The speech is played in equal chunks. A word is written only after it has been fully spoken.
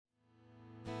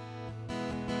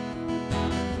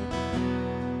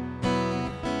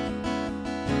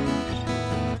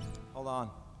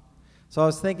So I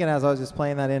was thinking as I was just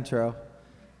playing that intro,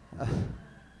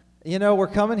 we're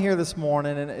coming here this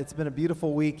morning, and it's been a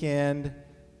beautiful weekend.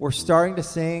 We're starting to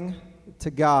sing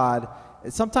to God.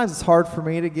 Sometimes it's hard for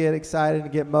me to get excited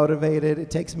and get motivated.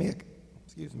 It takes me,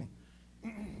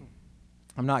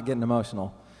 I'm not getting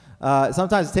emotional.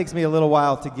 Sometimes it takes me a little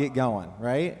while to get going,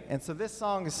 right? And so this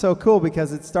song is so cool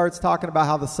because it starts talking about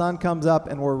how the sun comes up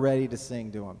and we're ready to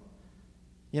sing to him.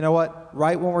 You know what?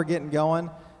 Right when we're getting going,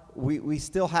 we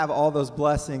still have all those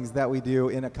blessings that we do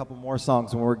in a couple more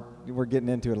songs when we're getting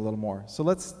into it a little more. So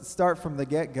let's start from the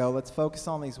get-go. Let's focus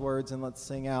on these words and let's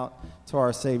sing out to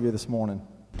our Savior this morning.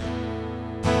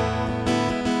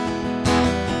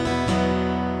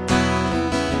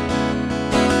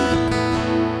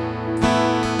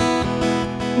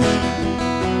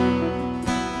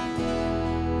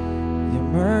 Your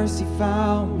mercy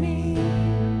found me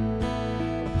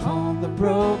upon the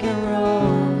broken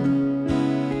road.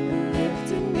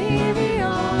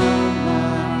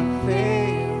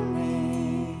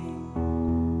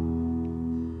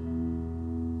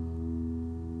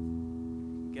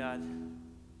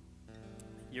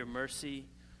 Your mercy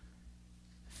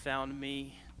found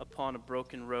me upon a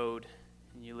broken road,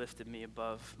 and you lifted me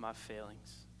above my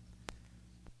failings.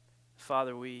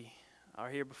 Father, we are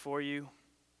here before you,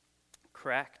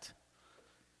 cracked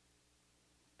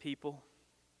people.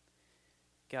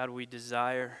 God, we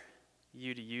desire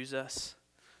you to use us,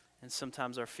 and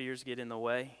sometimes our fears get in the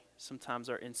way. Sometimes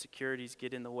our insecurities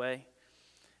get in the way.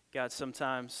 God,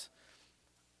 sometimes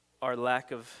our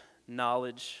lack of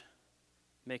knowledge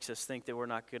makes us think that we're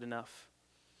not good enough.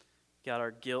 God, our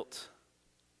guilt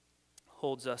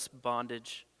holds us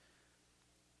bondage.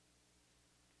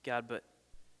 God, but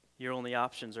your only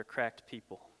options are cracked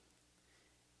people.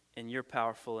 And you're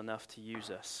powerful enough to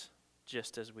use us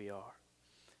just as we are.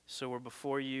 So we're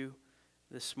before you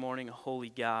this morning, a holy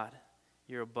God.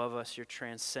 You're above us, you're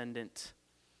transcendent.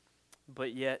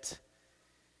 But yet,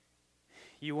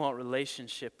 you want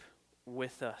relationship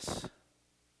with us.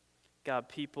 God,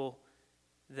 people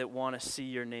that want to see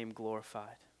your name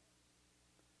glorified.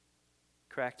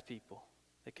 Cracked people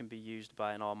that can be used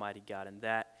by an almighty God. And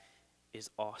that is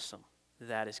awesome.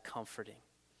 That is comforting.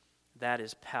 That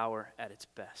is power at its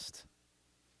best.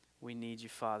 We need you,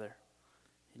 Father.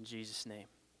 In Jesus' name,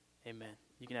 amen.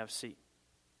 You can have a seat.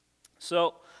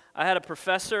 So I had a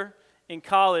professor in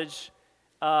college,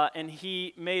 and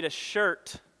he made a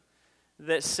shirt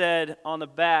that said on the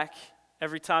back,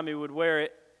 every time he would wear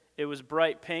it, it was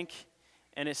bright pink.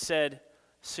 And it said,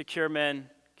 secure men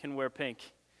can wear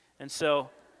pink. And so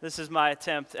this is my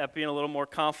attempt at being a little more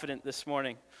confident this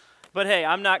morning. But hey,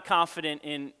 I'm not confident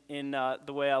in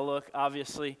the way I look,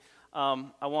 obviously.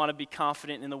 I want to be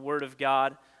confident in the Word of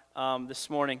God this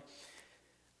morning.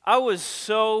 I was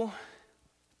so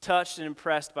touched and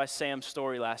impressed by Sam's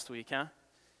story last week, huh?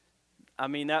 I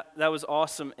mean, that was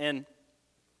awesome. And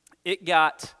it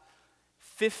got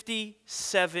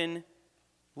 57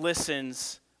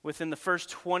 listens within the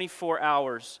first 24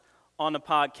 hours on the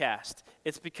podcast.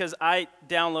 It's because I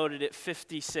downloaded it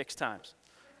 56 times.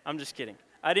 I'm just kidding.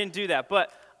 I didn't do that.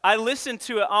 But I listened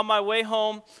to it on my way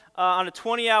home on a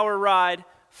 20-hour ride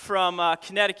from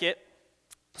Connecticut.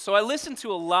 So I listened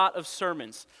to a lot of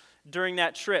sermons during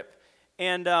that trip.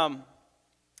 And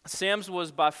Sam's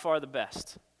was by far the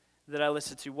best that I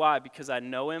listened to. Why? Because I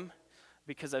know him.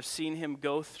 Because I've seen him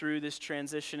go through this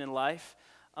transition in life.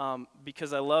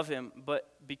 Because I love him, but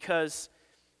because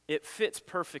it fits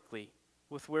perfectly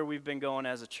with where we've been going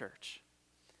as a church.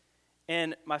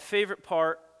 And my favorite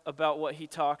part about what he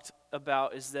talked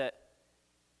about is that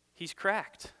he's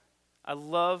cracked. I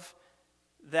love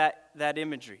that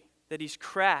imagery, that he's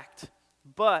cracked,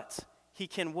 but he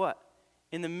can what?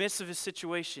 In the midst of his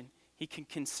situation, he can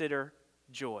consider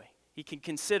joy. He can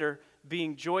consider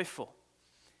being joyful.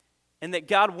 And that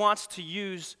God wants to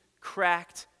use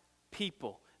cracked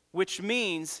people, which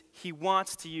means he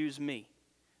wants to use me,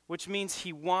 which means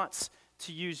he wants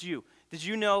to use you. Did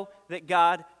you know that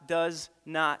God does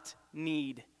not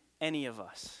need any of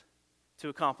us to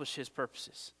accomplish his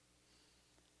purposes?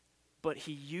 But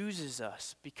he uses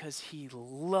us because he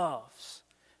loves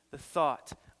the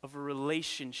thought of a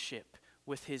relationship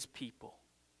with his people.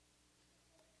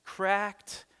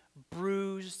 Cracked,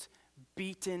 bruised,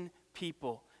 beaten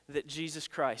people that Jesus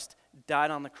Christ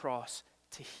died on the cross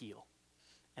to heal.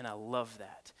 And I love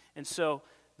that. And so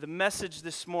the message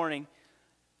this morning,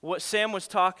 what Sam was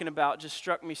talking about just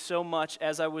struck me so much.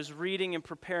 As I was reading and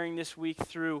preparing this week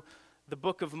through the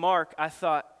book of Mark, I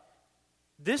thought,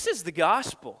 this is the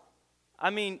gospel. I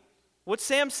mean, what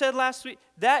Sam said last week,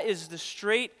 that is the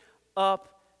straight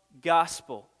up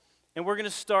gospel. And we're going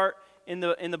to start in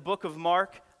the book of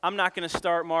Mark. I'm not going to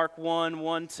start Mark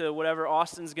 1 to whatever.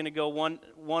 Austin's going to go 1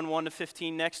 to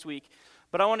 15 next week.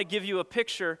 But I want to give you a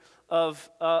picture of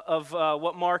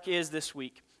what Mark is this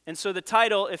week. And so the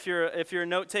title, if you're a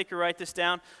note taker, write this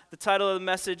down. The title of the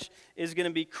message is going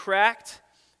to be Cracked,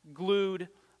 Glued,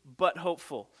 but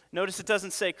Hopeful. Notice it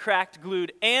doesn't say cracked,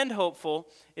 glued, and hopeful.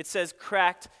 It says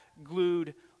cracked,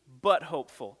 glued, but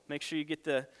hopeful. Make sure you get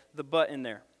the but in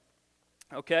there.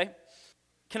 Okay?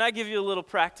 Can I give you a little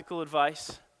practical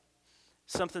advice?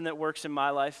 Something that works in my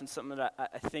life and something that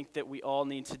I think that we all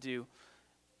need to do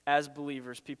as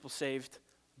believers, people saved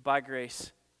by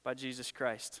grace, by Jesus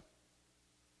Christ.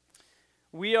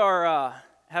 We are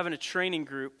having a training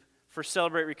group for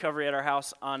Celebrate Recovery at our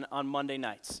house on Monday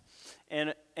nights.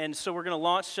 And so we're going to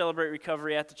launch Celebrate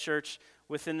Recovery at the church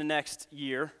within the next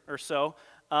year or so.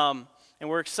 And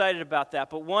we're excited about that.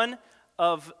 But one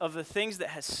of the things that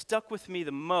has stuck with me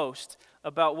the most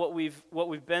about what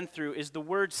we've been through is the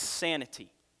word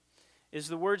sanity.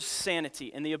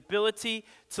 And the ability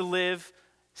to live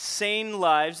sane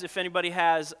lives. If anybody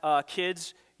has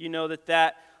kids, you know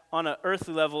that on an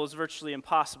earthly level is virtually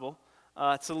impossible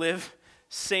to live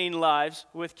sane lives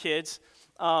with kids.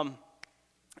 But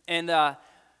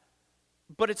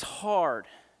it's hard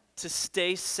to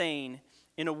stay sane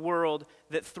in a world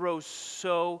that throws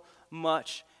so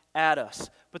much at us.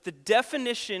 But the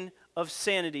definition of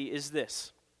sanity is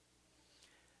this: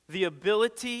 the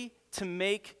ability to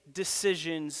make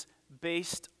decisions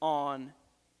based on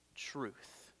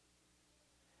truth.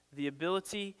 The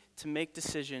ability to make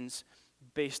decisions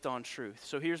based on truth.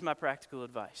 So here's my practical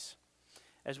advice.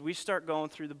 As we start going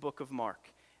through the book of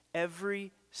Mark,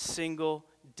 every single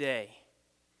day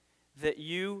that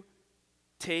you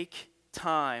take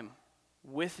time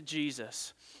with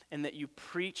Jesus and that you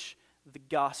preach the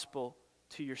gospel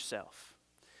to yourself.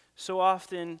 So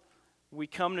often we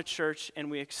come to church and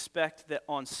we expect that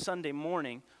on Sunday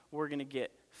morning we're going to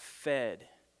get fed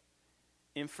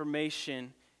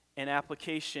information and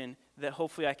application that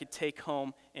hopefully I could take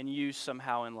home and use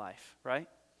somehow in life, right?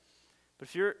 But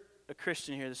if you're a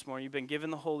Christian here this morning, you've been given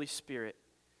the Holy Spirit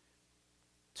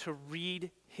to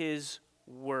read His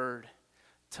Word,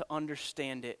 to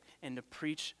understand it, and to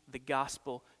preach the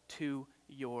gospel to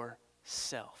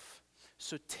yourself.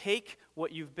 So take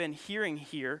what you've been hearing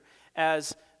here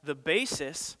as the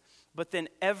basis, but then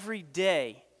every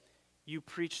day you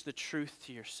preach the truth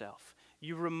to yourself.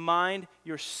 You remind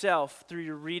yourself through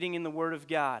your reading in the Word of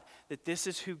God that this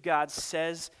is who God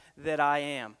says that I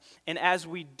am. And as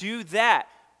we do that,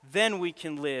 then we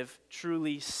can live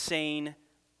truly sane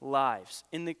lives.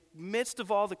 In the midst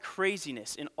of all the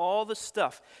craziness and all the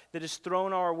stuff that is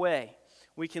thrown our way,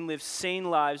 we can live sane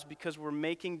lives because we're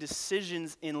making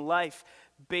decisions in life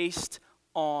based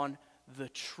on the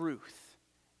truth.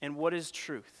 And what is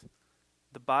truth?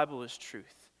 The Bible is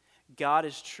truth. God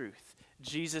is truth.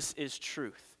 Jesus is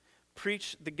truth.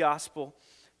 Preach the gospel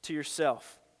to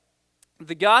yourself.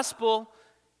 The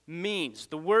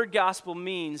word gospel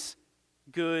means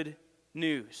good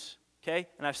news, okay?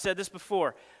 And I've said this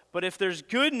before, but if there's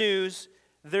good news,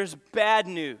 there's bad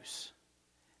news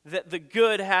that the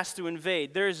good has to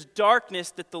invade. There's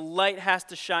darkness that the light has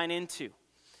to shine into.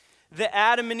 That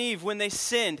Adam and Eve, when they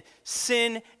sinned,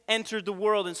 sin entered the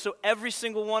world, and so every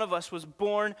single one of us was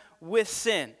born with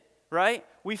sin, right?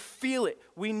 We feel it.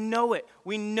 We know it.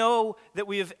 We know that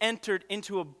we have entered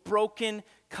into a broken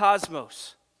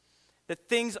cosmos, that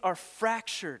things are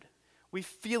fractured. We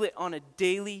feel it on a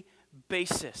daily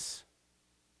basis.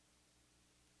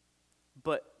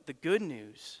 But the good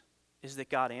news is that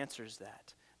God answers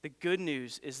that. The good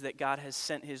news is that God has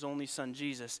sent His only Son,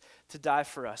 Jesus, to die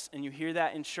for us. And you hear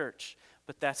that in church,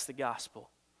 but that's the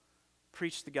gospel.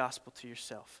 Preach the gospel to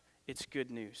yourself. It's good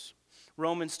news.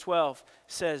 Romans 12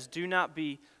 says, do not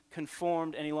be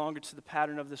conformed any longer to the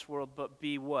pattern of this world, but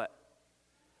be what?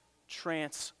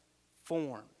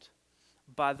 Transformed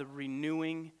by the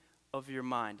renewing of your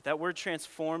mind. That word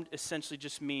transformed essentially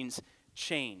just means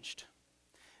changed.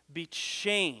 Be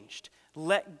changed.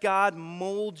 Let God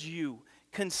mold you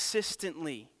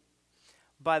consistently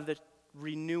by the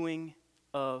renewing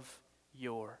of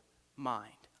your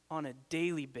mind. On a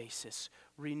daily basis,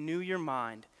 renew your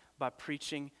mind by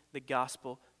preaching the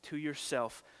gospel to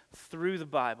yourself through the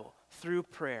Bible, through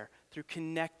prayer, through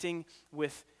connecting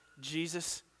with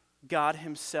Jesus, God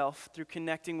Himself, through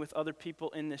connecting with other people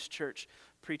in this church.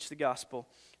 Preach the gospel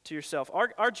to yourself.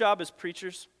 Our job as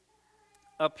preachers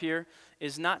up here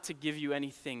is not to give you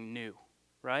anything new,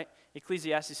 right?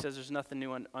 Ecclesiastes says there's nothing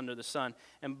new under the sun.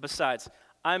 And besides,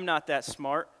 I'm not that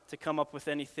smart to come up with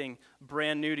anything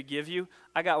brand new to give you.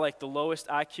 I got like the lowest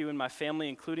IQ in my family,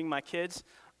 including my kids.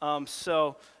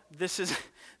 So this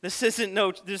isn't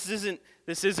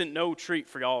no treat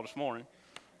for y'all this morning.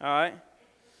 All right?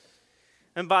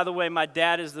 And by the way, my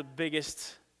dad is the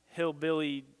biggest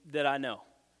hillbilly that I know.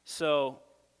 So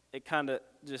it kind of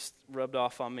just rubbed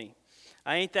off on me.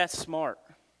 I ain't that smart.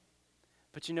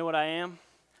 But you know what I am?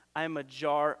 I am a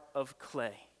jar of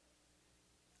clay.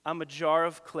 I'm a jar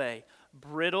of clay.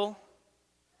 Brittle,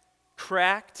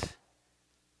 cracked,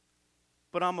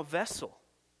 but I'm a vessel,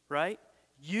 right?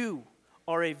 You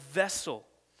are a vessel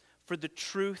for the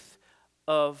truth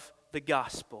of the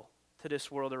gospel to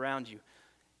this world around you.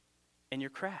 And you're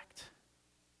cracked.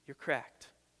 You're cracked.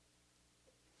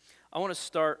 I want to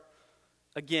start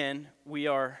again. We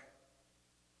are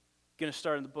going to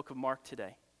start in the book of Mark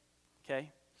today,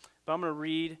 okay? But I'm going to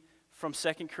read from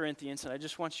 2 Corinthians, and I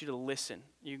just want you to listen.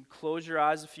 You can close your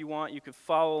eyes if you want. You can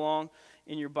follow along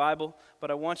in your Bible,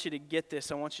 but I want you to get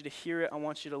this. I want you to hear it. I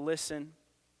want you to listen,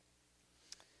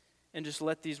 and just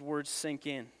let these words sink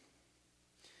in.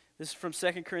 This is from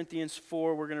 2 Corinthians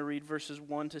 4. We're going to read verses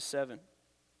 1 to 7.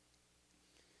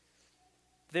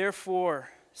 Therefore,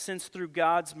 since through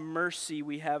God's mercy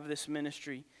we have this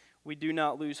ministry, we do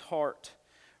not lose heart.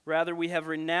 Rather, we have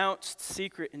renounced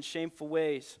secret and shameful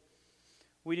ways.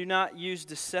 We do not use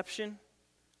deception,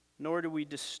 nor do we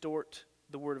distort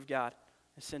the word of God.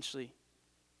 Essentially,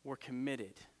 we're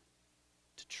committed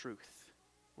to truth.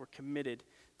 We're committed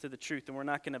to the truth, and we're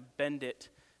not going to bend it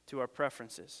to our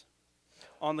preferences.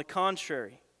 On the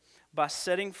contrary, by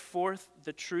setting forth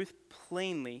the truth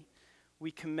plainly,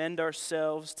 we commend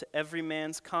ourselves to every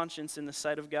man's conscience in the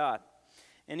sight of God.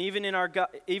 And even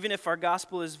if our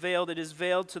gospel is veiled, it is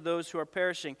veiled to those who are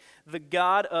perishing. The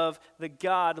God,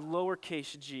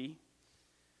 lowercase g,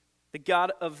 the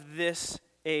God of this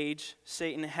age,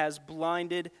 Satan, has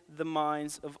blinded the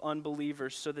minds of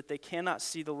unbelievers so that they cannot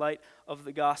see the light of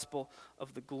the gospel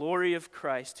of the glory of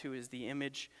Christ, who is the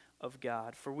image of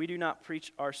God. For we do not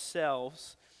preach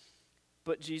ourselves,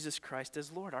 but Jesus Christ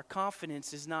as Lord. Our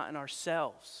confidence is not in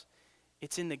ourselves.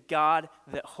 It's in the God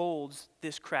that holds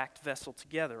this cracked vessel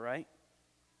together, right?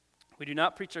 We do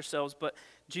not preach ourselves, but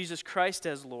Jesus Christ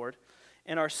as Lord,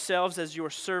 and ourselves as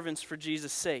your servants for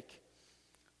Jesus' sake.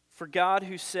 For God,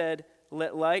 who said,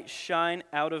 "Let light shine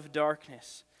out of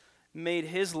darkness," made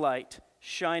his light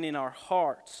shine in our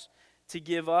hearts to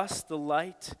give us the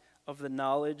light of the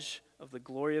knowledge of the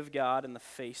glory of God in the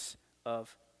face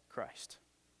of Christ.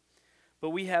 But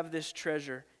we have this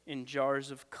treasure in jars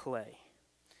of clay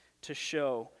to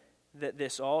show that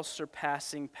this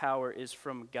all-surpassing power is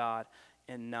from God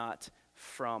and not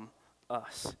from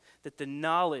us. That the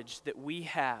knowledge that we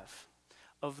have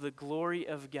of the glory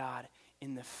of God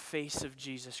in the face of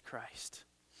Jesus Christ,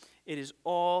 it is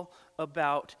all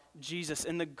about Jesus.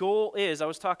 And the goal is, I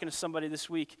was talking to somebody this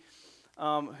week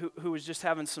who was just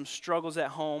having some struggles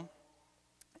at home,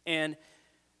 and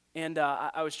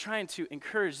I was trying to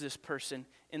encourage this person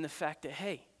in the fact that,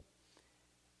 hey,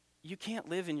 you can't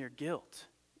live in your guilt.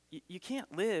 You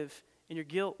can't live in your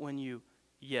guilt when you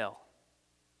yell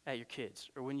at your kids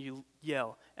or when you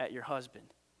yell at your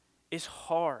husband. It's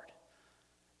hard.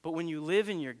 But when you live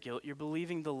in your guilt, you're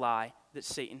believing the lie that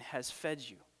Satan has fed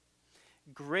you.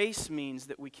 Grace means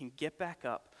that we can get back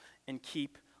up and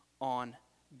keep on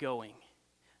going.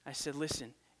 I said,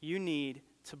 listen, you need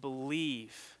to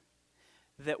believe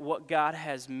that what God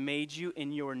has made you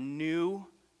in your new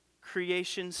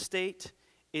creation state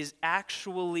is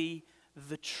actually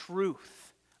the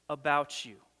truth about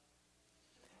you.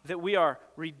 That we are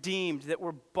redeemed, that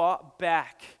we're bought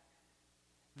back,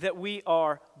 that we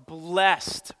are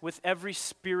blessed with every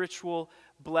spiritual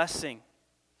blessing,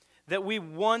 that we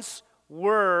once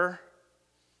were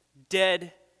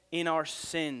dead in our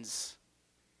sins,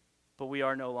 but we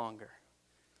are no longer.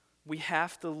 We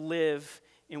have to live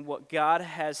in what God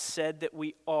has said that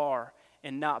we are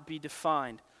and not be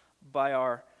defined by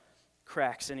our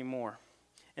cracks anymore.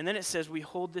 And then it says we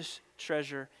hold this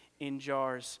treasure in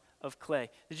jars of clay.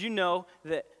 Did you know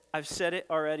that, I've said it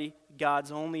already,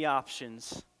 God's only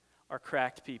options are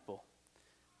cracked people?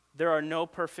 There are no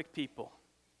perfect people.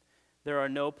 There are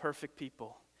no perfect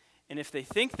people. And if they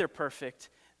think they're perfect,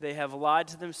 they have lied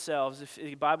to themselves. If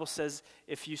the Bible says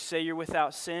if you say you're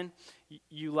without sin,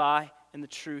 you lie and the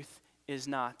truth is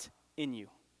not in you.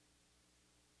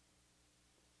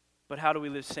 But how do we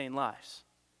live sane lives?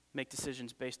 Make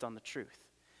decisions based on the truth.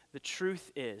 The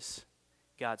truth is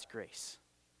God's grace.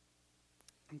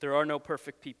 There are no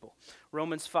perfect people.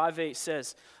 Romans 5:8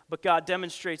 says, "But God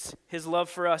demonstrates his love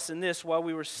for us in this: while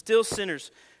we were still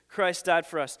sinners, Christ died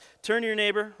for us." Turn to your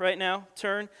neighbor right now.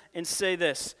 Turn and say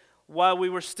this: while we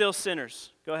were still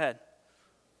sinners. Go ahead.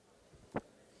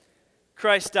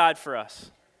 Christ died for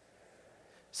us.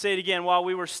 Say it again. While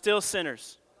we were still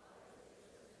sinners,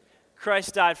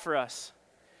 Christ died for us.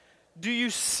 Do you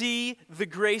see the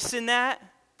grace in that?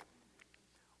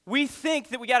 We think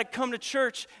that we got to come to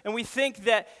church, and we think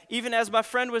that, even as my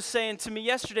friend was saying to me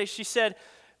yesterday, she said,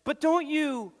 but don't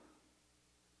you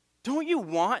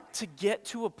want to get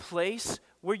to a place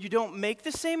where you don't make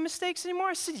the same mistakes anymore?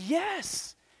 I said,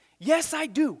 yes. Yes, I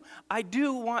do. I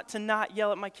do want to not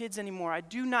yell at my kids anymore. I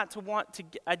do not want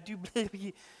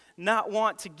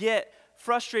to get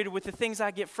frustrated with the things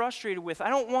I get frustrated with. I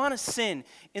don't want to sin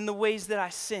in the ways that I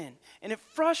sin. And it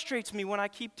frustrates me when I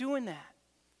keep doing that.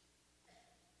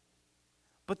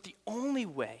 But the only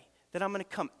way that I'm going to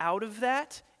come out of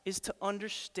that is to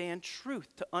understand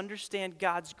truth, to understand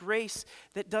God's grace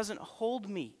that doesn't hold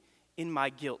me in my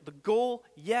guilt. The goal,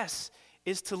 yes,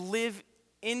 is to live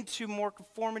into more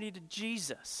conformity to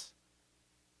Jesus.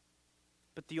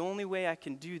 But the only way I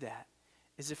can do that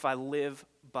is if I live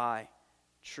by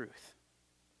truth.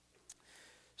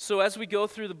 So as we go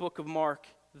through the book of Mark,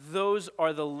 those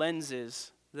are the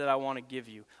lenses that I want to give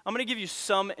you. I'm going to give you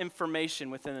some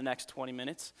information within the next 20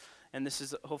 minutes, and this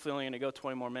is hopefully only going to go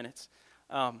 20 more minutes.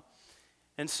 And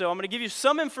so I'm going to give you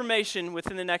some information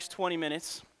within the next 20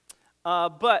 minutes,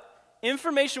 but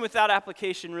information without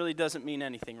application really doesn't mean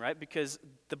anything, right? Because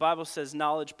the Bible says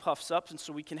knowledge puffs up, and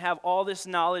so we can have all this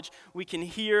knowledge, we can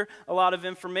hear a lot of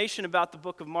information about the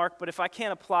book of Mark, but if I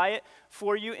can't apply it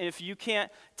for you, and if you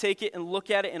can't take it and look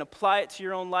at it and apply it to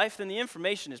your own life, then the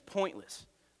information is pointless,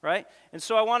 right? And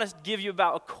so I want to give you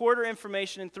about a quarter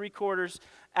information and 3/4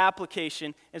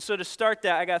 application. And so to start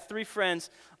that, I got 3 friends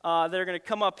that are going to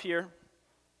come up here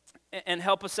and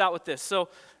help us out with this. So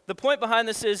the point behind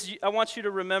this is I want you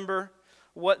to remember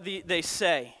what they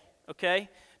say, okay?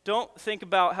 Don't think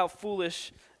about how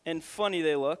foolish and funny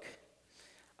they look.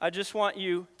 I just want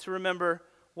you to remember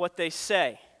what they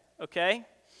say, okay?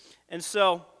 And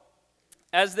so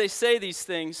as they say these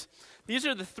things, these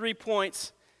are the 3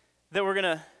 points that we're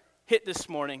going to hit this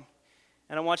morning,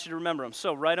 and I want you to remember them.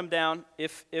 So write them down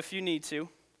if you need to.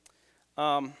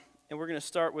 And we're going to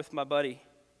start with my buddy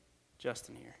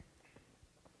Justin here.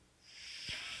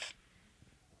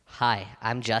 Hi,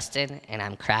 I'm Justin, and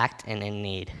I'm cracked and in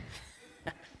need.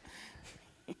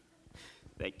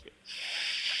 Thank you.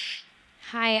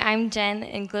 Hi, I'm Jen,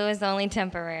 and glue is only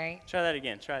temporary. Try that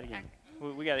again. Try it again.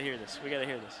 We got to hear this. We got to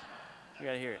hear this. We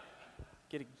got to hear it.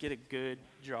 Get a good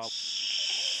draw.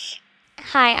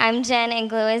 Hi, I'm Jen, and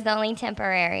glue is only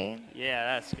temporary. Yeah,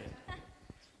 that's good.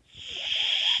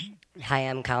 Hi,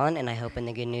 I'm Colin, and I hope in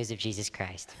the good news of Jesus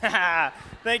Christ.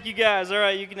 Thank you, guys. All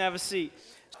right, you can have a seat.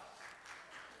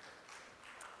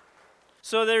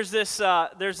 So there's this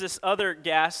other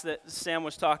gas that Sam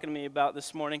was talking to me about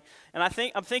this morning, and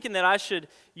I'm thinking that I should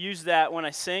use that when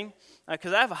I sing,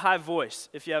 because I have a high voice,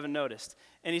 if you haven't noticed.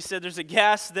 And he said there's a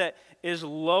gas that is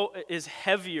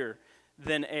heavier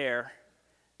than air.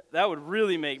 That would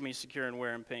really make me secure and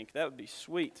wearing pink. That would be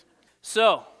sweet.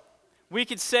 So we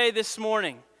could say this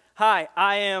morning, hi,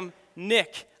 I am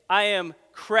Nick. I am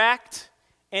cracked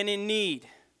and in need.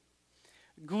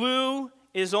 Glue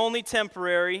is only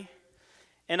temporary,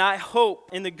 and I hope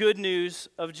in the good news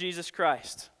of Jesus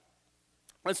Christ.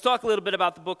 Let's talk a little bit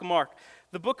about the book of Mark.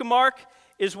 The book of Mark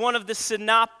is one of the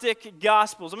synoptic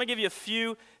gospels. I'm going to give you a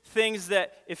few things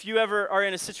that if you ever are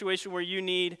in a situation where you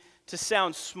need to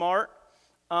sound smart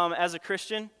as a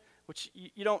Christian, which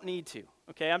you don't need to,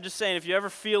 okay? I'm just saying if you ever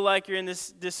feel like you're in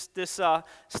this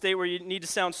state where you need to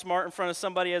sound smart in front of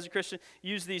somebody as a Christian,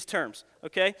 use these terms,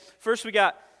 okay? First we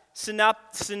got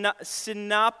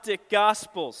synoptic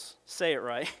gospels. Say it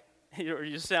right. Or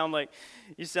you sound like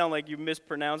you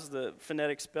mispronounced the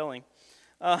phonetic spelling.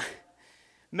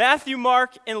 Matthew,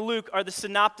 Mark, and Luke are the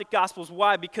synoptic gospels.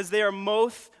 Why? Because they are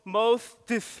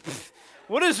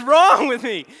what is wrong with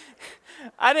me?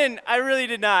 I really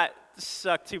did not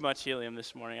suck too much helium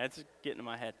this morning. I just get into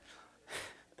my head.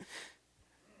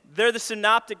 They're the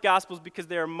synoptic gospels because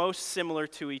they are most similar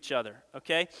to each other,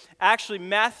 okay? Actually,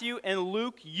 Matthew and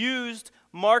Luke used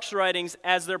Mark's writings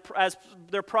as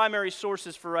their primary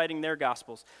sources for writing their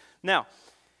gospels. Now,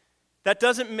 that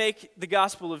doesn't make the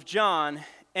Gospel of John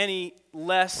any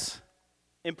less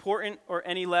important or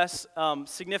any less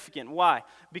significant. Why?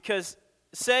 Because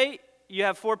say you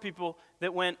have 4 people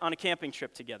that went on a camping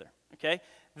trip together, okay?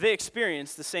 They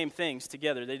experienced the same things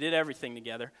together. They did everything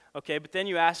together, okay? But then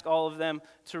you ask all of them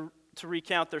to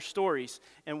recount their stories,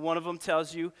 and one of them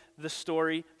tells you the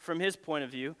story from his point of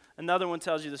view, another one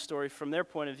tells you the story from their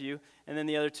point of view, and then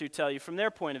the other 2 tell you from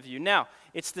their point of view. Now,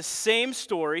 it's the same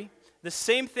story, the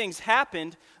same things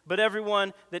happened, but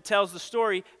everyone that tells the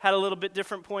story had a little bit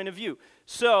different point of view.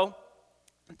 So,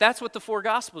 that's what the 4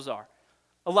 Gospels are.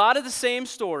 A lot of the same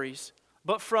stories,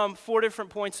 but from 4 different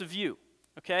points of view,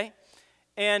 okay?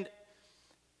 And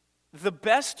the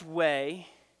best way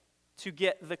to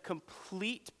get the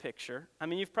complete picture, I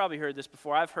mean, you've probably heard this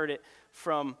before. I've heard it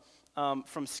from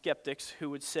skeptics who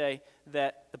would say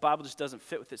that the Bible just doesn't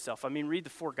fit with itself. I mean, read the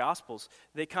 4 Gospels.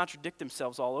 They contradict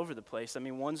themselves all over the place. I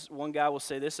mean, one guy will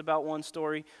say this about one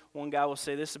story, one guy will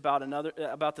say this about another,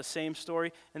 about the same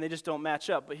story, and they just don't match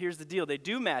up. But here's the deal. They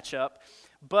do match up,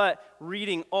 but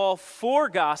reading all 4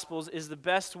 Gospels is the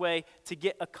best way to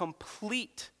get a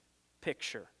complete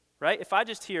picture, right? If I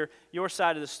just hear your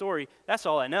side of the story, that's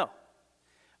all I know.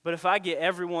 But if I get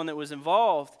everyone that was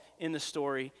involved in the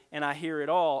story and I hear it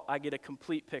all, I get a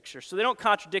complete picture. So they don't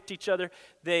contradict each other.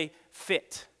 They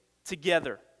fit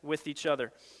together with each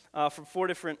other from 4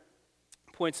 different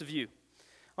points of view.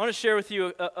 I want to share with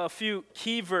you a few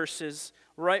key verses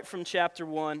right from chapter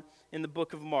 1 in the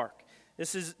book of Mark.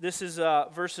 This is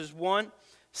verses 1,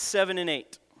 7, and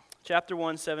 8. Chapter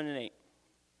 1, 7, and 8.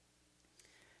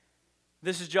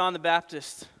 This is John the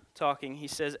Baptist talking. He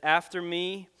says, "After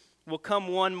me will come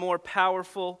one more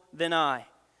powerful than I,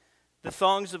 the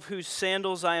thongs of whose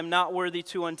sandals I am not worthy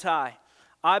to untie.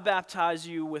 I baptize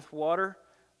you with water,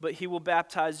 but he will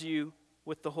baptize you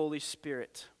with the Holy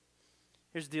Spirit."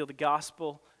 Here's the deal. The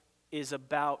gospel is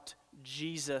about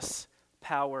Jesus'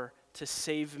 power to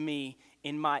save me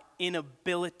in my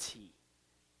inability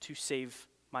to save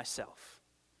myself.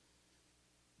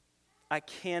 I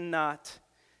cannot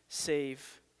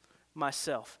save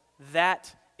myself.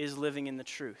 That is living in the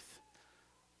truth.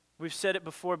 We've said it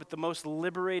before, but the most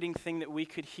liberating thing that we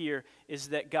could hear is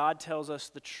that God tells us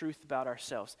the truth about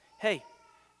ourselves. Hey,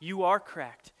 you are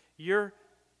cracked. You're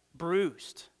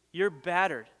bruised. You're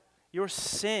battered. Your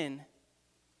sin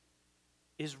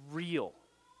is real.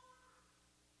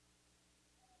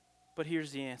 But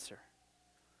here's the answer.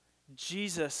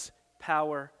 Jesus'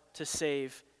 power to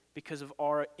save because of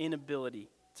our inability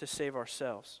to save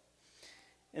ourselves.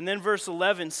 And then verse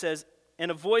 11 says, "And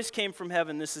a voice came from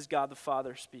heaven," this is God the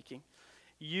Father speaking,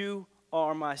 "You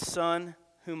are my Son,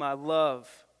 whom I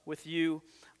love. With you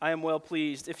I am well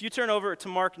pleased." If you turn over to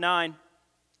Mark 9,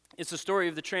 it's the story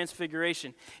of the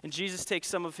Transfiguration. And Jesus takes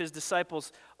some of his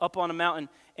disciples up on a mountain,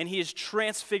 and he is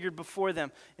transfigured before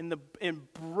them in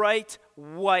bright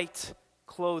white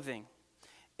clothing.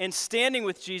 And standing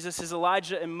with Jesus is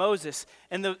Elijah and Moses.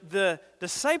 And the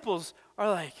disciples are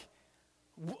like,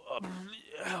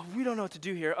 "We don't know what to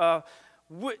do here.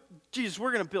 Jesus,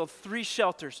 we're going to build 3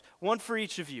 shelters, one for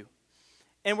each of you.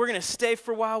 And we're going to stay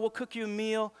for a while. We'll cook you a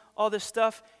meal, all this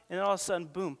stuff." And then all of a sudden,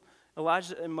 boom,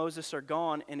 Elijah and Moses are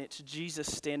gone, and it's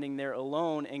Jesus standing there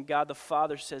alone. And God the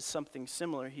Father says something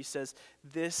similar. He says,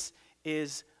 "This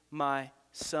is my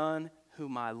Son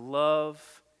whom I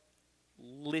love.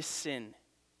 Listen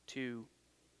to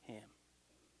him."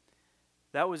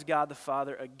 That was God the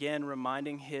Father again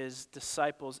reminding his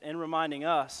disciples and reminding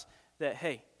us that,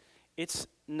 hey, it's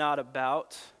not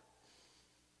about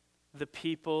the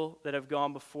people that have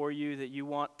gone before you that you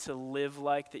want to live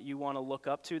like, that you want to look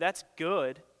up to. That's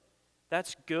good.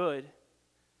 That's good.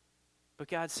 But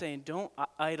God's saying, don't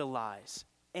idolize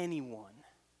anyone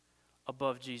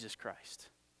above Jesus Christ.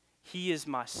 He is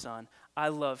my Son. I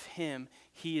love him.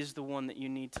 He is the one that you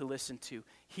need to listen to.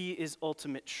 He is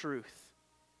ultimate truth.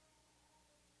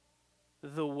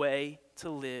 The way to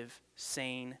live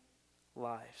sane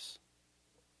lives.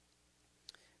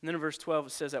 And then in verse 12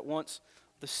 it says, "At once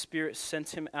the Spirit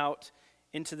sent him out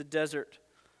into the desert.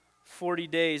 40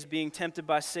 days being tempted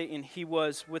by Satan, he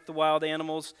was with the wild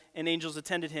animals, and angels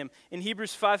attended him." In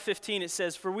Hebrews 5:15 it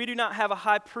says, "For we do not have a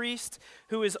high priest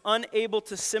who is unable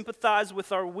to sympathize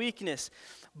with our weakness,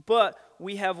 but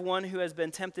we have one who has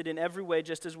been tempted in every way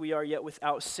just as we are, yet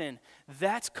without sin."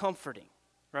 That's comforting,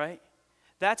 right?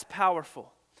 That's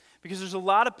powerful. Because there's a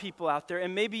lot of people out there,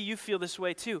 and maybe you feel this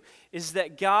way too, is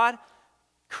that God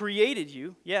created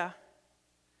you, yeah,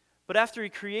 but after he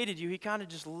created you, he kind of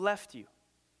just left you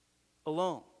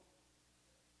alone.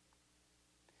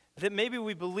 That maybe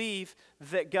we believe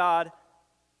that God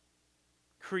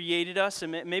created us,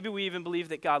 and maybe we even believe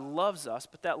that God loves us,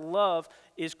 but that love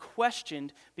is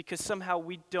questioned because somehow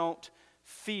we don't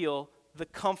feel the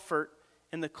comfort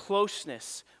and the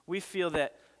closeness. We feel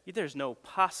that there's no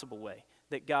possible way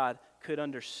that God could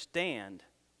understand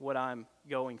what I'm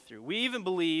going through. We even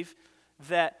believe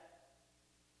that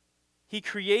he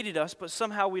created us, but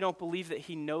somehow we don't believe that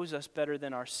he knows us better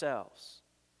than ourselves.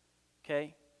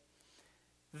 Okay?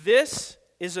 This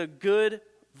is a good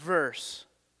verse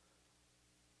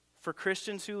for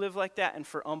Christians who live like that and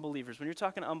for unbelievers. When you're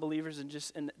talking to unbelievers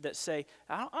and that say,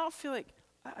 I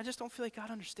just don't feel like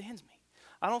God understands me.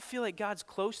 I don't feel like God's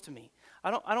close to me.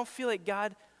 I don't feel like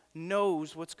God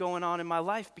knows what's going on in my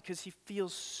life because he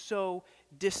feels so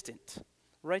distant.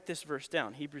 Write this verse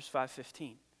down, Hebrews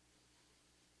 5:15.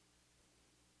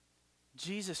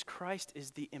 Jesus Christ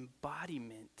is the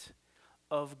embodiment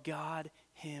of God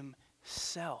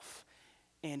himself.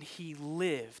 And he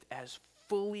lived as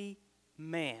fully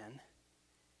man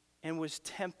and was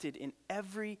tempted in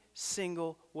every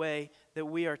single way that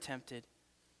we are tempted.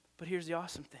 But here's the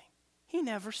awesome thing. He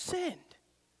never sinned.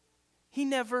 He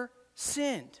never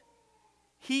sinned.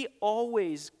 He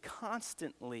always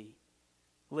constantly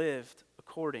lived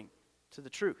according to the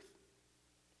truth.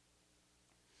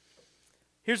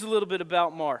 Here's a little bit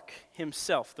about Mark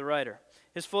himself, the writer.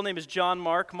 His full name is John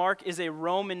Mark. Mark is a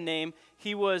Roman name.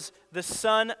 He was the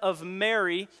son of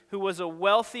Mary, who was a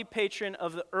wealthy patron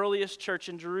of the earliest church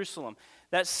in Jerusalem.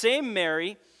 That same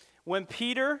Mary, when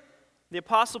Peter, the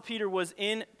Apostle Peter, was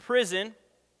in prison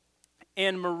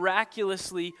and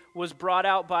miraculously was brought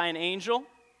out by an angel,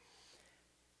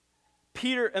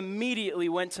 Peter immediately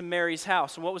went to Mary's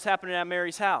house. And what was happening at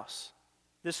Mary's house?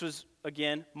 This was,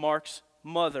 again, Mark's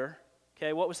mother.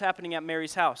 Okay, what was happening at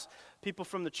Mary's house? People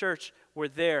from the church were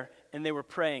there and they were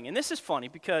praying. And this is funny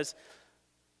because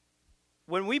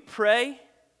when we pray,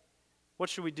 what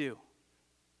should we do?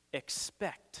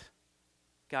 Expect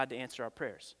God to answer our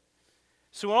prayers.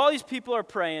 So when all these people are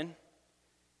praying,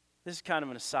 this is kind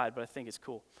of an aside, but I think it's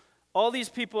cool. All these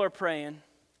people are praying,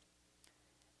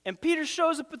 and Peter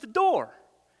shows up at the door.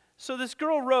 So this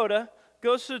girl, Rhoda,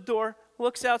 goes to the door,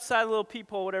 looks outside the little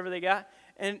peephole, whatever they got,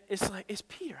 and it's like, it's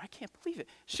Peter. I can't believe it.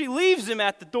 She leaves him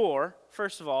at the door,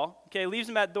 first of all. Okay, leaves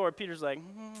him at the door. Peter's like,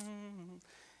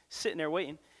 sitting there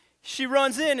waiting. She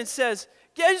runs in and says,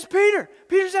 yeah, it's Peter.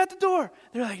 Peter's at the door.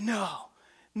 They're like,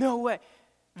 no way.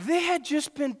 They had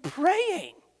just been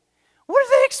praying. What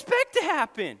do they expect to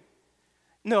happen?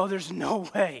 No, there's no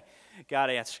way. God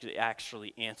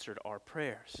actually answered our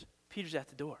prayers. Peter's at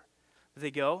the door. They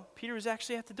go. Peter was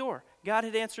actually at the door. God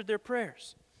had answered their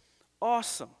prayers.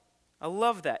 Awesome. I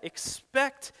love that.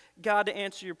 Expect God to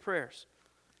answer your prayers.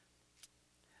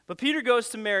 But Peter goes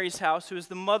to Mary's house, who is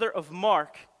the mother of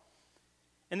Mark.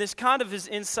 And this kind of is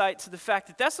insight to the fact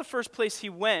that that's the first place he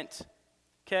went.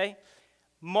 Okay?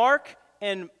 Mark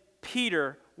and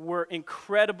Peter were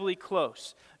incredibly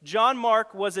close. John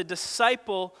Mark was a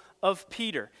disciple of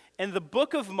Peter. And the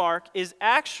book of Mark is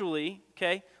actually,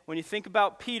 okay, when you think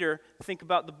about Peter, think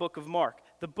about the book of Mark.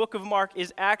 The book of Mark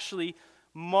is actually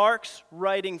Mark's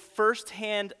writing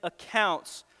firsthand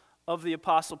accounts of the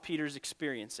Apostle Peter's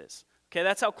experiences. Okay,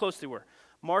 that's how close they were.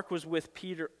 Mark was with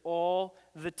Peter all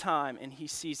the time, and he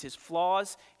sees his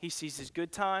flaws, he sees his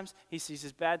good times, he sees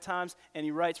his bad times, and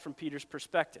he writes from Peter's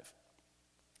perspective.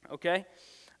 Okay?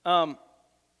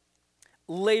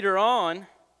 Later on,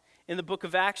 in the book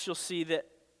of Acts, you'll see that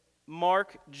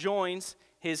Mark joins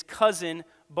his cousin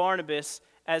Barnabas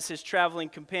as his traveling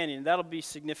companion. That'll be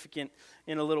significant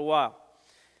in a little while.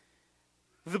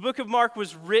 The book of Mark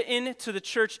was written to the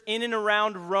church in and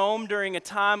around Rome during a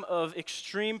time of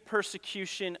extreme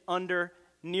persecution under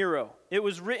Nero. It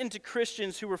was written to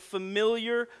Christians who were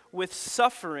familiar with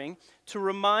suffering to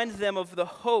remind them of the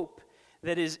hope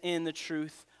that is in the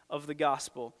truth of the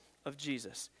gospel of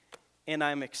Jesus. And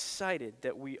I'm excited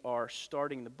that we are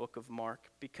starting the book of Mark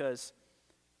because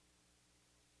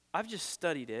I've just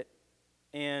studied it,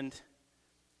 and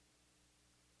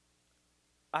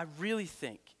I really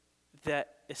think that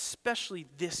especially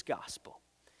this gospel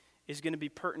is going to be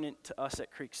pertinent to us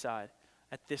at Creekside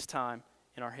at this time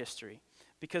in our history.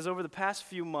 Because over the past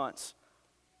few months,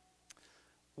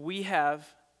 we have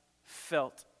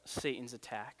felt Satan's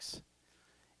attacks,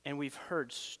 and we've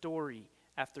heard story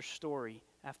after story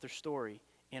after story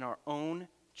in our own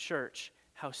church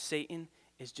how Satan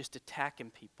is just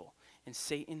attacking people, and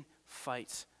Satan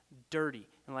fights dirty.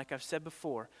 And like I've said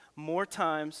before, more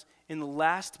times in the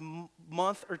last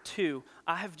month or two,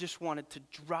 I have just wanted to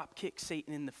drop kick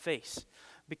Satan in the face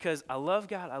because I love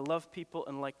God, I love people,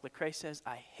 and like Lecrae says,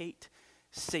 I hate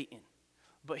Satan.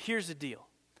 But here's the deal.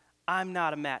 I'm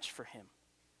not a match for him.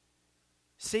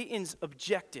 Satan's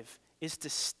objective is to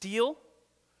steal,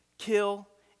 kill,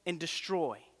 and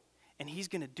destroy. And he's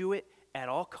going to do it at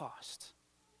all costs.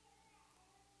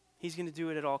 He's going to do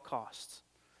it at all costs.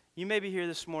 You may be here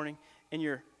this morning and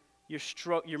your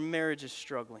marriage is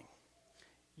struggling.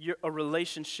 A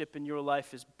relationship in your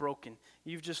life is broken.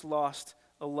 You've just lost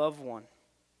a loved one.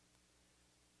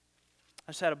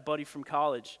 I just had a buddy from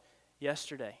college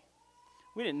yesterday.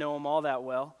 We didn't know him all that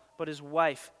well, but his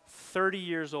wife, 30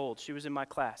 years old, she was in my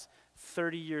class,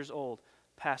 30 years old,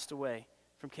 passed away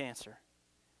from cancer.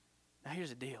 Now here's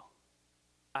the deal.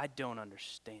 I don't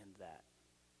understand that.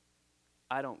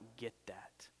 I don't get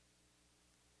that.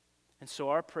 And so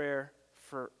our prayer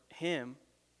for him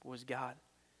was, God,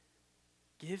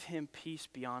 give him peace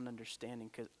beyond understanding,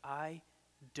 because I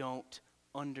don't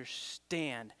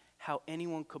understand how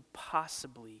anyone could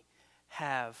possibly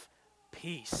have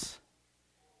peace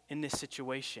in this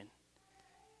situation.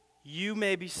 You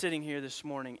may be sitting here this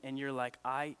morning and you're like,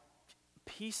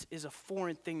 peace is a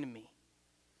foreign thing to me.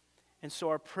 And so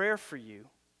our prayer for you,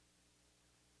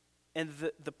 and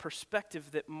the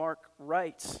perspective that Mark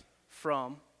writes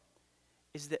from,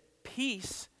 is that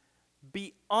peace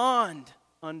beyond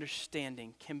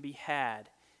understanding can be had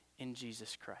in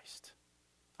Jesus Christ.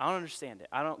 I don't understand it.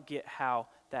 I don't get how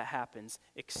that happens,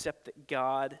 except that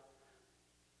God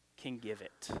can give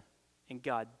it. And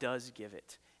God does give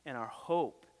it. And our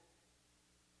hope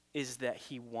is that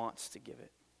he wants to give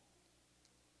it.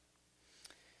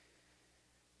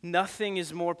 Nothing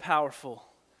is more powerful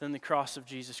than the cross of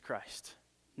Jesus Christ.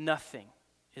 Nothing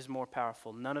is more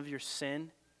powerful. None of your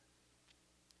sin,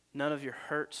 none of your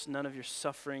hurts, none of your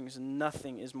sufferings,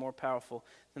 nothing is more powerful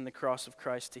than the cross of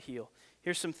Christ to heal.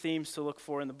 Here's some themes to look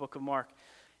for in the book of Mark.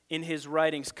 In his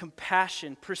writings: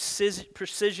 compassion,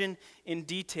 precision in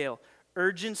detail,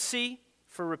 urgency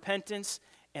for repentance,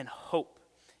 and hope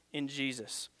in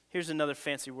Jesus. Here's another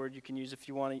fancy word you can use if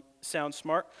you want to sound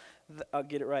smart. I'll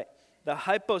get it right. The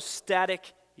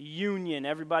hypostatic union.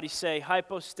 Everybody say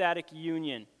hypostatic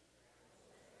union.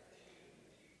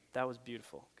 That was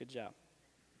beautiful. Good job.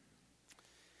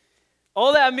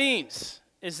 All that means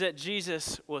is that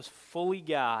Jesus was fully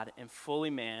God and fully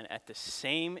man at the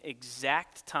same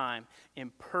exact time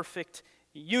in perfect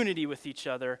unity with each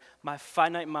other. My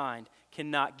finite mind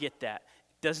cannot get that.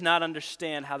 Does not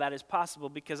understand how that is possible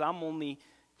because I'm only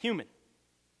human.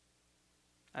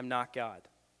 I'm not God.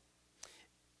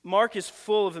 Mark is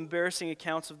full of embarrassing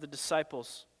accounts of the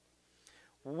disciples.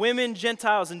 Women,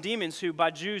 Gentiles, and demons who by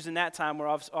Jews in that time were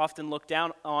often looked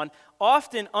down on,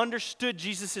 often understood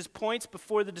Jesus' points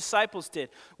before the disciples did,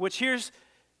 which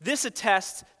this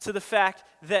attests to the fact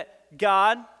that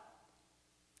God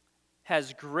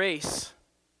has grace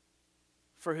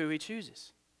for who he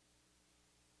chooses.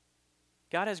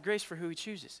 God has grace for who he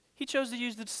chooses. He chose to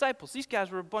use the disciples. These guys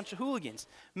were a bunch of hooligans,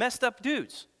 messed up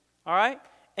dudes, all right?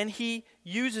 And he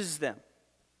uses them.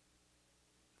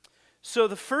 So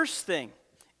the first thing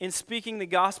in speaking the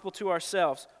gospel to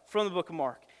ourselves from the book of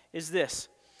Mark is this: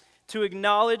 to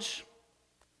acknowledge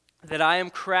that I am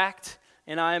cracked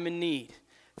and I am in need.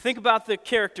 Think about the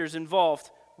characters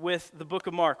involved with the book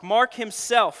of Mark. Mark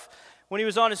himself, when he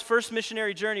was on his first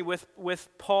missionary journey with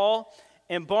Paul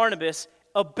and Barnabas,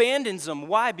 abandons them.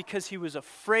 Why? Because he was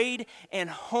afraid and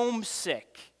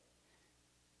homesick.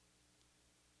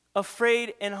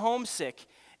 Afraid and homesick.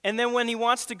 And then when he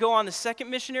wants to go on the second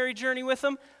missionary journey with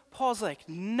them, Paul's like,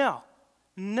 no,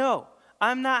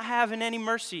 I'm not having any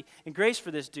mercy and grace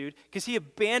for this dude because he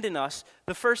abandoned us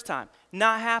the first time.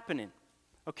 Not happening,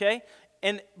 okay?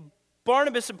 And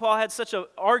Barnabas and Paul had such an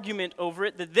argument over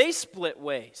it that they split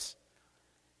ways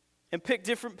and picked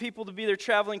different people to be their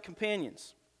traveling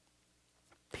companions.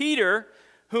 Peter,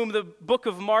 whom the book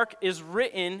of Mark is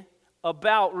written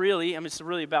about, really, it's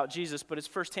really about Jesus, but it's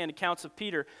firsthand accounts of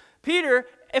Peter. Peter,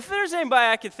 if there's anybody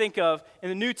I could think of in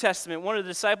the New Testament, one of the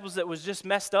disciples that was just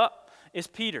messed up is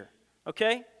Peter,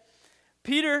 okay?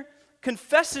 Peter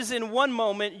confesses in one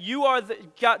moment,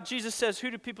 Jesus says, who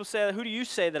do you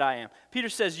say that I am? Peter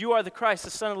says, you are the Christ,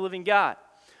 the Son of the living God.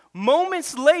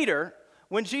 Moments later,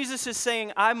 when Jesus is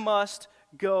saying, I must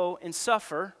go and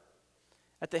suffer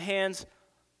at the hands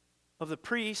of the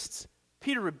priests,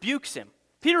 Peter rebukes him.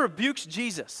 Peter rebukes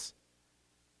Jesus.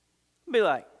 Be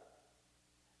like,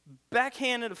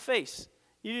 backhand in the face.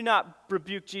 You do not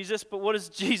rebuke Jesus, but what does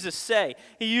Jesus say?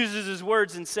 He uses his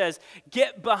words and says,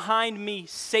 get behind me,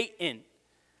 Satan.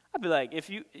 I'd be like,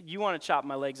 if you want to chop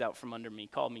my legs out from under me,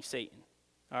 call me Satan.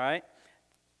 All right?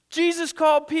 Jesus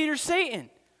called Peter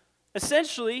Satan.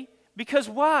 Essentially, because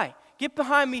why? Get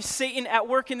behind me, Satan, at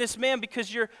work in this man,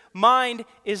 because your mind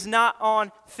is not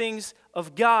on things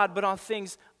of God, but on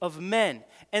things of men.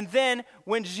 And then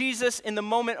when Jesus, in the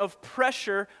moment of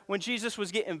pressure, when Jesus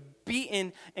was getting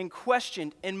beaten and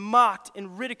questioned and mocked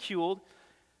and ridiculed,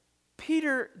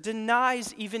 Peter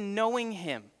denies even knowing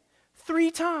him 3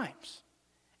 times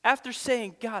after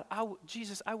saying, God,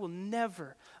 Jesus, I will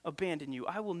never abandon you.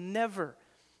 I will never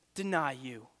deny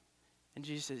you. And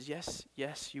Jesus says,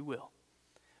 yes, you will.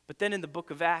 But then in the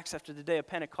book of Acts, after the day of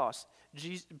Pentecost,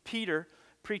 Peter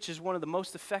preaches one of the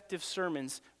most effective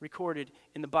sermons recorded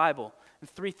in the Bible, and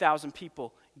 3,000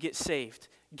 people get saved.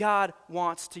 God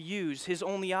wants to use. His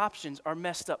only options are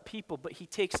messed up people, but he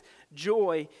takes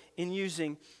joy in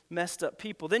using messed up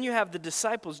people. Then you have the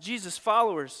disciples, Jesus'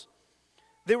 followers,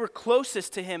 They were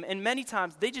closest to him, and many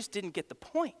times they just didn't get the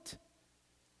point.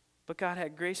 But God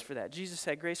had grace for that. Jesus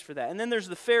had grace for that. And then there's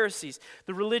the Pharisees,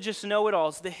 the religious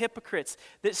know-it-alls, the hypocrites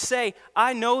that say,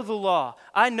 I know the law.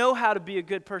 I know how to be a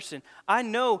good person. I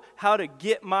know how to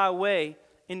get my way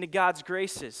into God's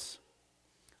graces.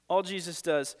 All Jesus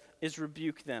does is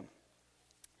rebuke them.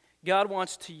 God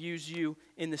wants to use you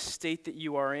in the state that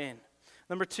you are in.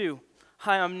 Number 2,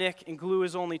 hi, I'm Nick, and glue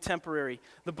is only temporary.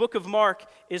 The book of Mark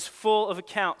is full of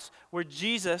accounts where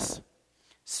Jesus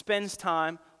spends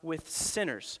time with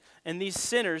sinners. And these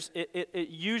sinners, it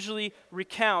usually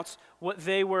recounts what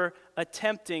they were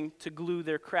attempting to glue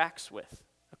their cracks with.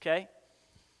 Okay?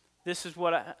 This is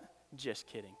what just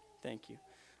kidding. Thank you.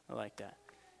 I like that.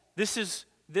 This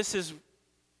is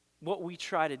what we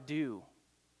try to do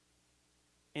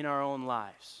in our own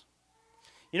lives.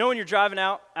 You know when you're driving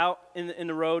out in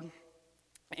the road,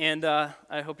 and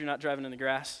I hope you're not driving in the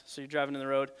grass, so you're driving in the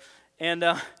road, and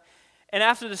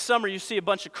after the summer you see a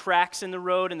bunch of cracks in the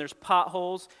road and there's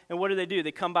potholes, and what do?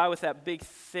 They come by with that big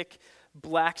thick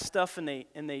black stuff and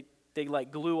they like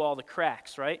glue all the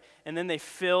cracks, right? And then they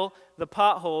fill the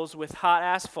potholes with hot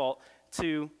asphalt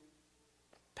to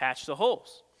patch the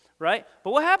holes, right?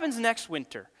 But what happens next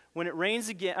winter when it rains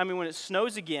again, when it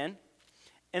snows again,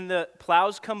 and the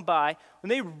plows come by, when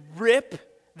they rip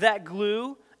that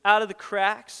glue out of the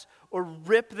cracks or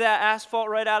rip that asphalt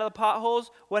right out of the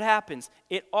potholes, what happens?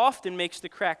 It often makes the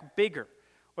crack bigger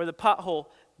or the pothole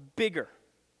bigger.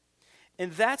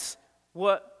 And that's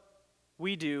what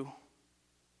we do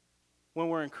when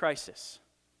we're in crisis.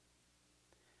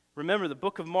 Remember, the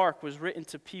book of Mark was written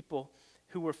to people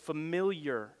who were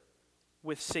familiar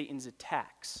with Satan's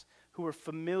attacks, who were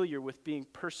familiar with being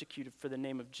persecuted for the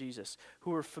name of Jesus,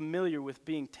 who were familiar with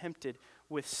being tempted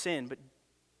with sin. But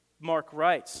Mark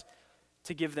writes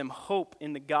to give them hope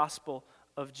in the gospel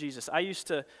of Jesus. I used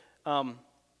to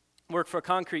work for a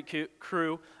concrete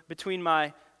crew between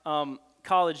my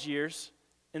college years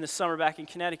in the summer back in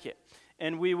Connecticut.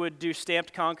 And we would do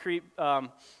stamped concrete,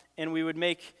 and we would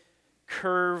make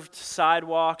curved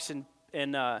sidewalks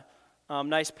and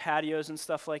nice patios and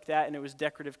stuff like that, and it was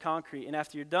decorative concrete. And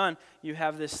after you're done, you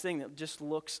have this thing that just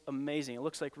looks amazing. It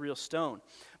looks like real stone.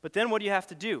 But then what do you have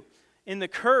to do? In the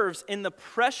curves, in the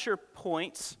pressure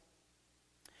points,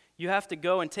 you have to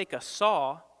go and take a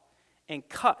saw and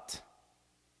cut.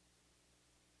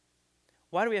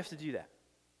 Why do we have to do that?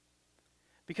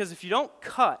 Because if you don't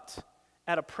cut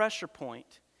at a pressure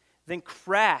point, then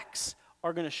cracks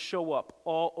are going to show up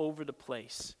all over the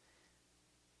place.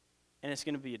 And it's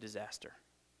going to be a disaster.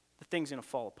 The thing's going to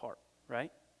fall apart,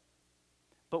 right?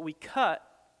 But we cut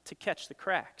to catch the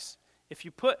cracks. If you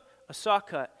put a saw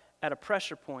cut at a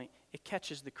pressure point, it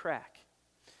catches the crack.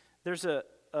 There's a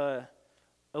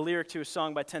lyric to a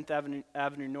song by 10th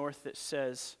Avenue North that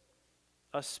says,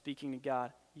 us speaking to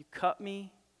God, you cut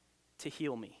me to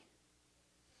heal me.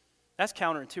 That's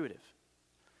counterintuitive.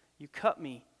 You cut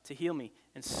me to heal me.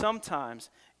 And sometimes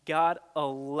God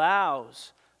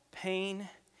allows pain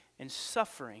and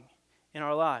suffering in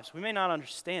our lives. We may not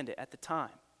understand it at the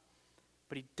time,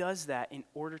 but he does that in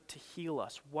order to heal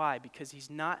us. Why? Because he's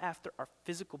not after our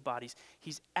physical bodies.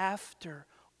 He's after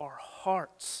our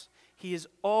hearts. He is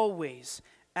always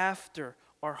after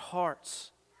our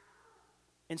hearts.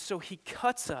 And so he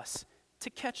cuts us to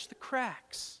catch the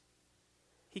cracks.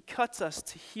 He cuts us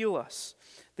to heal us.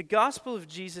 The gospel of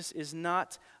Jesus is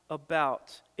not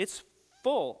about, it's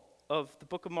full of the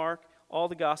book of Mark, all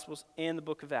the Gospels, and the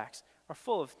book of Acts are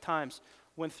full of times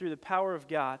when through the power of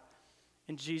God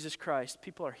and Jesus Christ,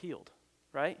 people are healed,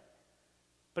 right?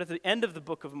 But at the end of the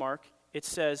book of Mark, it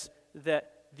says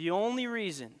that the only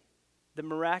reason that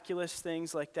miraculous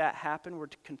things like that happen were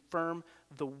to confirm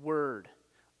the word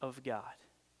of God.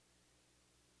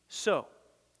 So,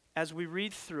 as we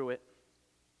read through it,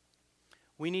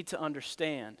 we need to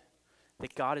understand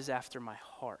that God is after my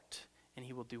heart, and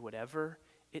he will do whatever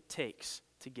it takes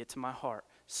to get to my heart.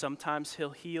 Sometimes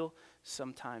he'll heal,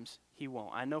 sometimes he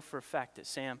won't. I know for a fact that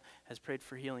Sam has prayed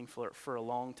for healing for a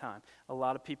long time. A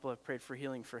lot of people have prayed for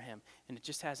healing for him, and it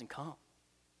just hasn't come.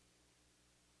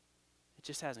 It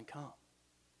just hasn't come.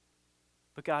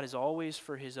 But God is always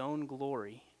for his own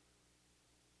glory,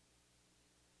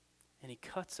 and he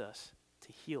cuts us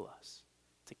to heal us,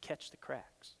 to catch the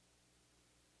cracks.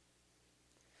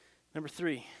 Number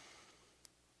 3,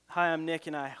 hi, I'm Nick,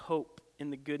 and I hope in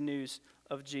the good news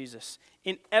of Jesus.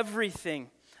 In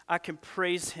everything, I can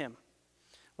praise him.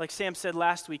 Like Sam said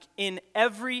last week, in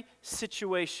every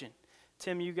situation.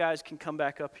 Tim, you guys can come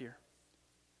back up here.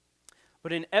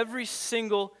 But in every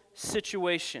single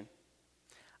situation,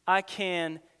 I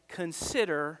can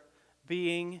consider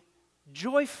being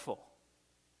joyful.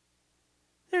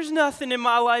 There's nothing in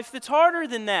my life that's harder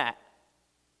than that.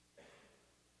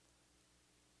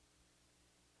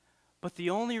 But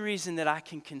the only reason that I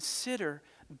can consider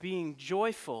being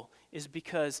joyful is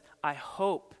because I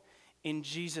hope in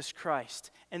Jesus Christ.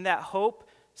 And that hope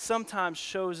sometimes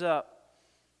shows up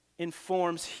in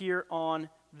forms here on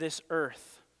this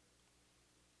earth.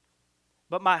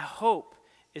 But my hope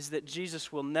is that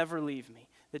Jesus will never leave me,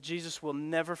 that Jesus will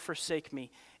never forsake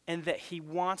me, and that he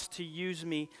wants to use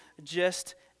me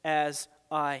just as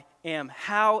I am.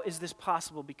 How is this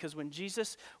possible? Because when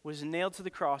Jesus was nailed to the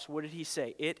cross, what did he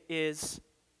say? It is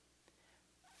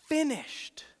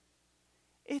finished.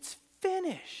 It's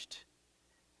finished.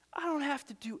 I don't have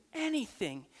to do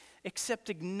anything except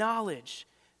acknowledge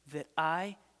that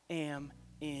I am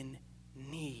in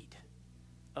need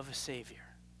of a Savior.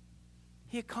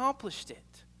 He accomplished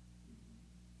it.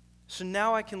 So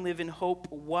now I can live in hope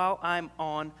while I'm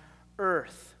on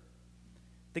earth.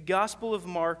 The Gospel of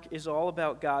Mark is all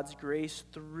about God's grace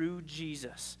through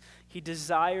Jesus. He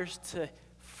desires to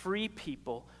free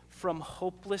people from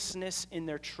hopelessness in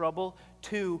their trouble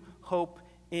to hope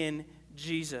in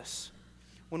Jesus.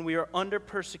 When we are under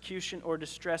persecution or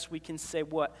distress, we can say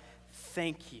what?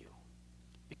 Thank you.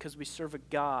 Because we serve a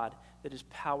God that is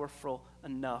powerful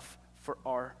enough for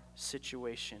our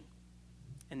situation.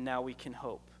 And now we can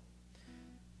hope.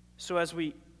 So as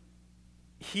we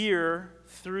hear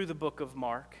through the book of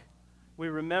Mark, we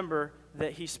remember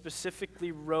that he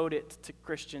specifically wrote it to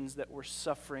Christians that were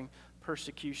suffering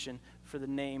persecution for the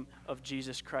name of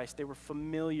Jesus Christ. They were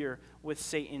familiar with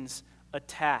Satan's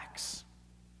attacks.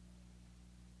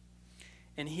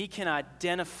 And he can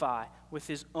identify with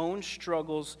his own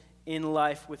struggles in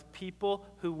life with people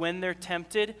who, when they're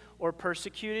tempted or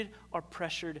persecuted, are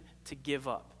pressured to give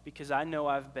up. Because I know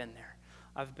I've been there.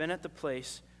 I've been at the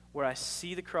place where I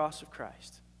see the cross of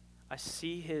Christ. I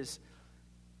see his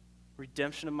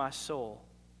redemption of my soul,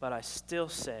 but I still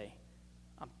say,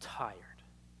 I'm tired.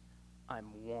 I'm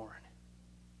worn.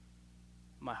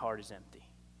 My heart is empty.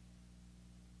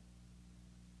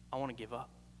 I want to give up.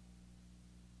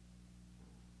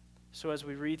 So as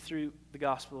we read through the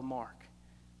Gospel of Mark,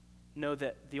 know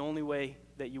that the only way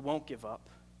that you won't give up,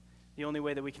 the only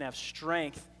way that we can have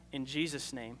strength in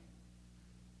Jesus' name,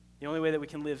 the only way that we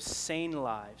can live sane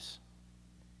lives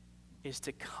is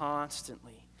to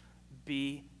constantly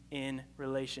be in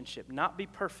relationship. Not be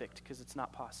perfect, because it's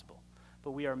not possible,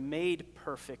 but we are made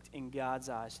perfect in God's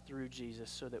eyes through Jesus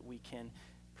so that we can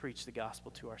preach the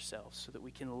gospel to ourselves, so that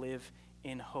we can live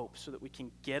in hope, so that we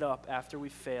can get up after we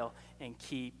fail and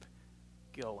keep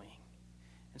going.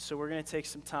 And so we're going to take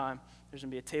some time. There's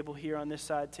going to be a table here on this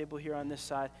side, table here on this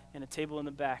side, and a table in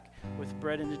the back with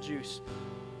bread and the juice.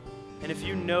 And if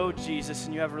you know Jesus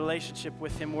and you have a relationship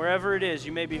with him, wherever it is,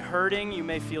 you may be hurting, you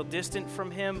may feel distant from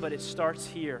him, but it starts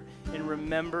here in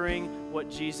remembering what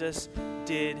Jesus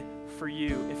did for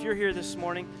you. If you're here this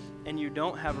morning and you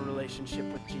don't have a relationship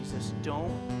with Jesus,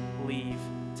 don't leave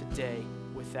today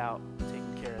without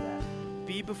taking care of that.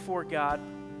 Be before God.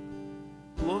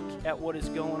 Look at what is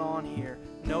going on here.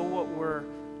 Know what we're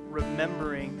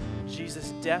remembering, Jesus'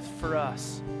 death for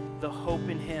us, the hope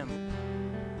in him.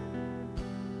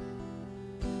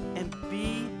 And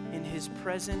be in his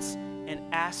presence and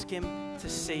ask him to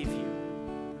save you.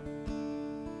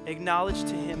 Acknowledge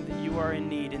to him that you are in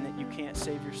need and that you can't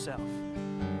save yourself.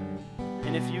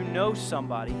 And if you know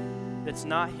somebody that's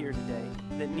not here today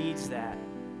that needs that,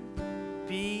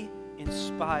 be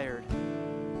inspired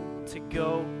to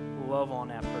go love on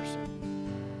that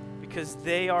person, because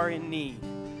they are in need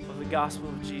of the gospel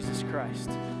of Jesus Christ.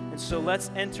 And so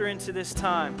let's enter into this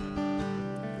time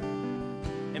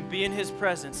and be in his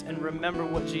presence and remember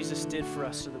what Jesus did for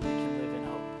us so that we can live in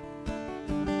hope.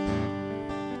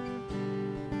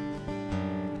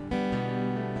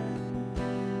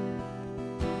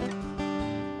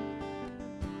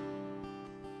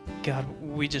 God,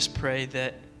 we just pray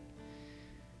that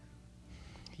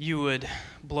you would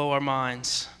blow our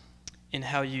minds in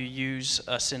how you use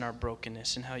us in our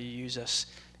brokenness and how you use us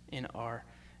in our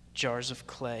jars of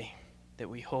clay, that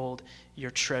we hold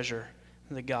your treasure,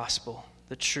 the gospel,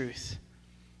 the truth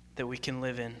that we can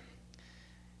live in.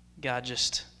 God,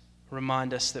 just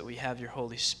remind us that we have your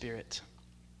Holy Spirit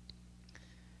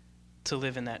to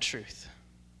live in that truth,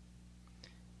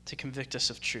 to convict us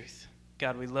of truth.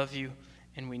 God, we love you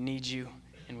and we need you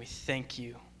and we thank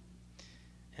you.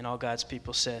 And all God's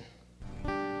people said,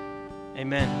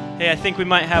 amen. Hey, I think we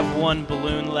might have one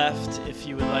balloon left if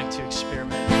you would like to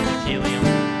experiment with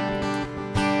helium.